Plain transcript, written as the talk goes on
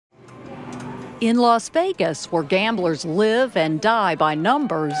In Las Vegas, where gamblers live and die by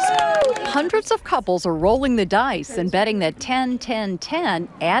numbers, hundreds of couples are rolling the dice and betting that 10-10-10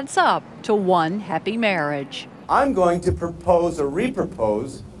 adds up to one happy marriage. I'm going to propose or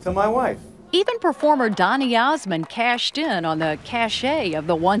repropose to my wife. Even performer Donny Osmond cashed in on the cachet of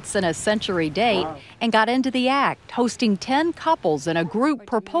the once-in-a-century date and got into the act, hosting 10 couples in a group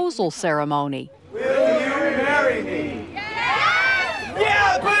proposal ceremony. Will you marry me? Yes!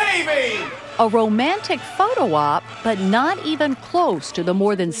 Yeah, baby! A romantic photo op, but not even close to the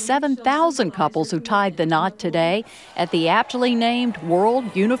more than 7,000 couples who tied the knot today at the aptly named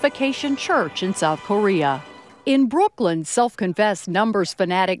World Unification Church in South Korea. In Brooklyn, self-confessed numbers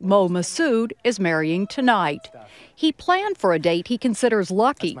fanatic Mo Massoud is marrying tonight. He planned for a date he considers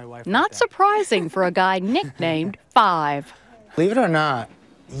lucky, not surprising for a guy nicknamed Five. Believe it or not,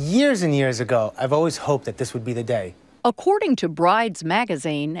 years and years ago, I've always hoped that this would be the day. According to Brides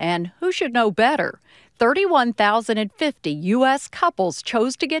magazine, and who should know better, 31,050 U.S. couples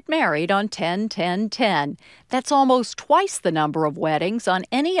chose to get married on 10-10-10. That's almost twice the number of weddings on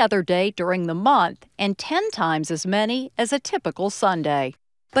any other day during the month and 10 times as many as a typical Sunday.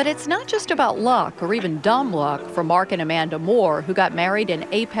 But it's not just about luck or even dumb luck for Mark and Amanda Moore, who got married in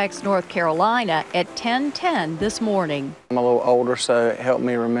Apex, North Carolina at 10-10 this morning. I'm a little older, so it helped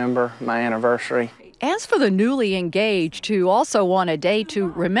me remember my anniversary. As for the newly engaged who also want a day to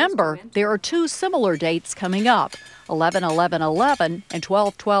remember, there are two similar dates coming up, 11-11-11 and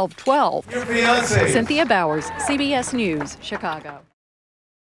 12-12-12. Your fiancé. Cynthia Bowers, CBS News, Chicago.